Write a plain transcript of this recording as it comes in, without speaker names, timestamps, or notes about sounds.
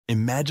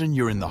Imagine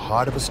you're in the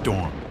heart of a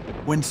storm,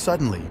 when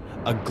suddenly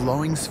a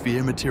glowing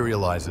sphere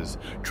materializes,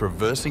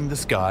 traversing the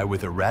sky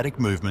with erratic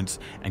movements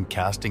and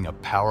casting a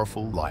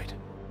powerful light.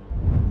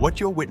 What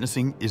you're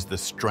witnessing is the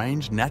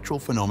strange natural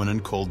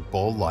phenomenon called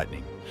ball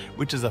lightning,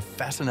 which is a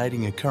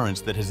fascinating occurrence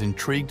that has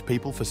intrigued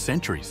people for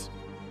centuries.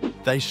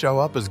 They show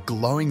up as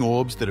glowing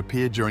orbs that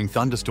appear during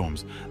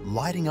thunderstorms,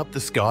 lighting up the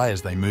sky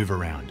as they move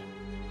around.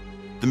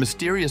 The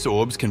mysterious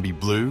orbs can be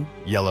blue,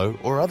 yellow,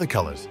 or other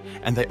colors,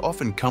 and they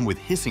often come with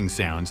hissing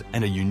sounds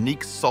and a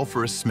unique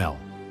sulfurous smell.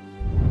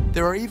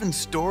 There are even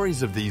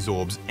stories of these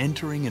orbs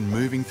entering and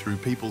moving through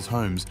people's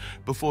homes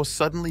before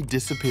suddenly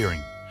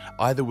disappearing,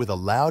 either with a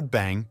loud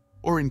bang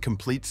or in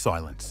complete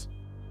silence.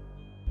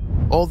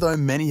 Although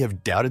many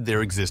have doubted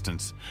their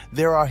existence,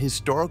 there are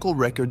historical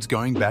records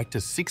going back to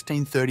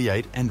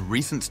 1638 and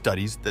recent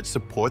studies that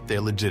support their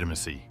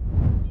legitimacy.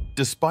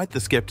 Despite the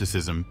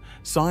skepticism,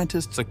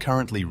 scientists are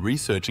currently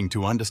researching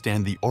to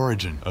understand the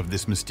origin of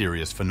this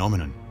mysterious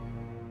phenomenon.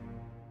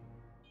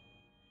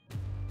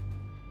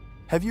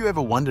 Have you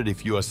ever wondered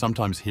if you are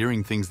sometimes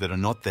hearing things that are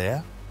not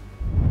there?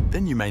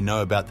 Then you may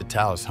know about the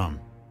Taos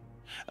Hum,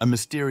 a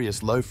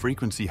mysterious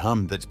low-frequency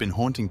hum that's been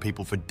haunting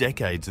people for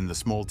decades in the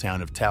small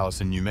town of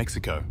Taos in New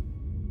Mexico.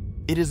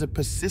 It is a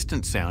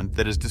persistent sound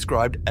that is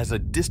described as a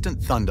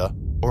distant thunder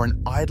or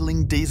an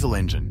idling diesel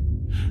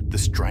engine. The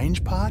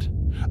strange part?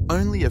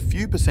 Only a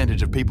few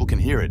percentage of people can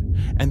hear it,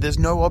 and there's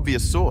no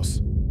obvious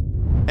source.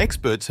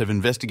 Experts have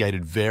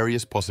investigated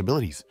various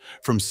possibilities,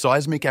 from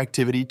seismic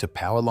activity to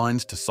power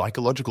lines to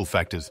psychological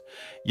factors,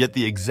 yet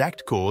the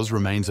exact cause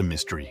remains a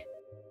mystery.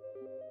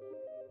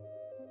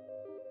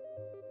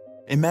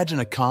 Imagine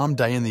a calm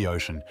day in the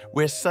ocean,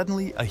 where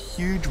suddenly a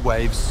huge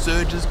wave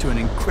surges to an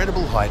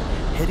incredible height,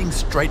 heading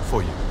straight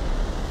for you.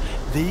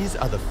 These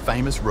are the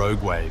famous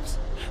rogue waves.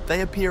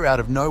 They appear out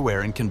of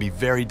nowhere and can be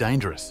very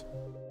dangerous.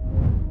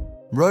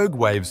 Rogue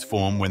waves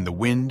form when the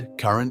wind,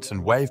 currents,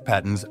 and wave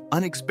patterns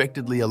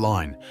unexpectedly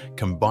align,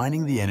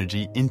 combining the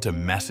energy into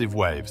massive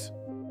waves.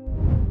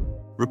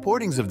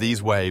 Reportings of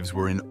these waves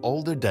were in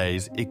older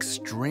days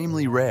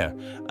extremely rare,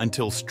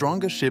 until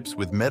stronger ships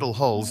with metal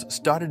hulls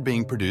started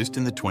being produced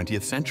in the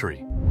 20th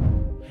century.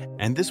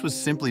 And this was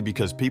simply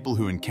because people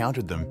who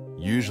encountered them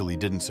usually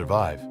didn't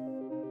survive.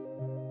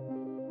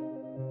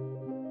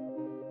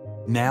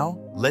 Now,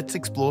 let's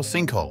explore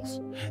sinkholes.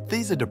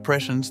 These are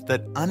depressions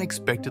that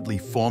unexpectedly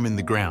form in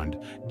the ground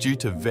due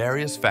to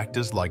various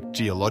factors like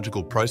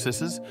geological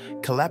processes,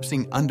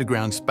 collapsing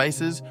underground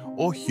spaces,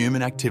 or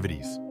human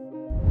activities.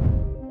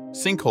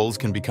 Sinkholes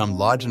can become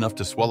large enough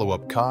to swallow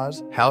up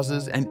cars,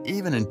 houses, and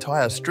even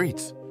entire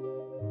streets.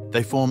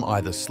 They form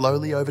either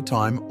slowly over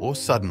time or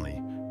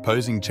suddenly,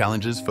 posing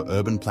challenges for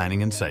urban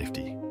planning and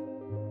safety.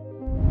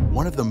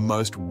 One of the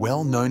most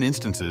well-known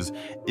instances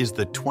is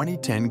the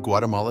 2010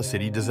 Guatemala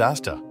City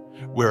disaster,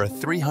 where a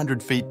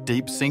 300 feet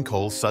deep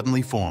sinkhole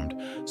suddenly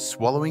formed,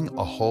 swallowing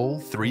a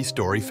whole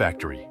 3-story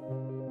factory.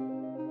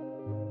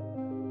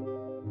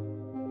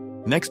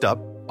 Next up,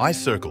 ice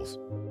circles.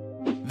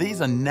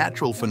 These are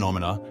natural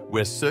phenomena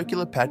where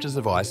circular patches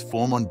of ice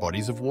form on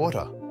bodies of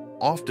water,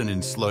 often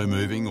in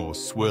slow-moving or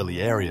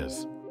swirly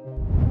areas.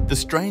 The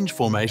strange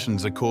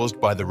formations are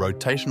caused by the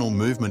rotational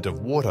movement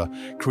of water,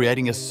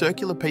 creating a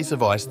circular piece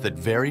of ice that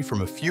vary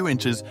from a few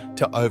inches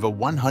to over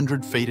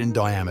 100 feet in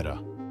diameter.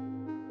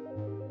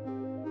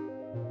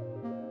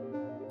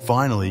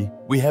 Finally,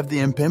 we have the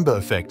Mpemba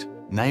Effect,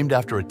 named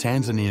after a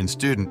Tanzanian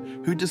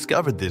student who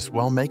discovered this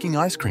while making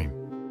ice cream.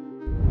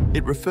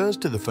 It refers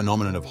to the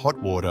phenomenon of hot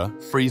water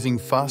freezing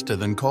faster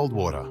than cold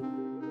water.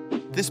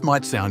 This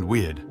might sound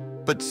weird,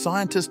 but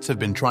scientists have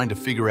been trying to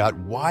figure out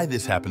why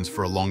this happens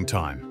for a long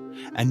time,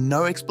 and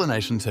no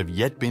explanations have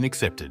yet been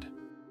accepted.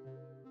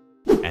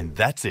 And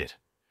that's it.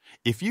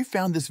 If you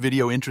found this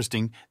video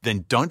interesting,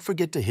 then don't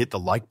forget to hit the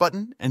like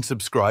button and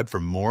subscribe for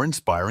more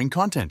inspiring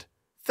content.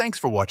 Thanks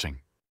for watching.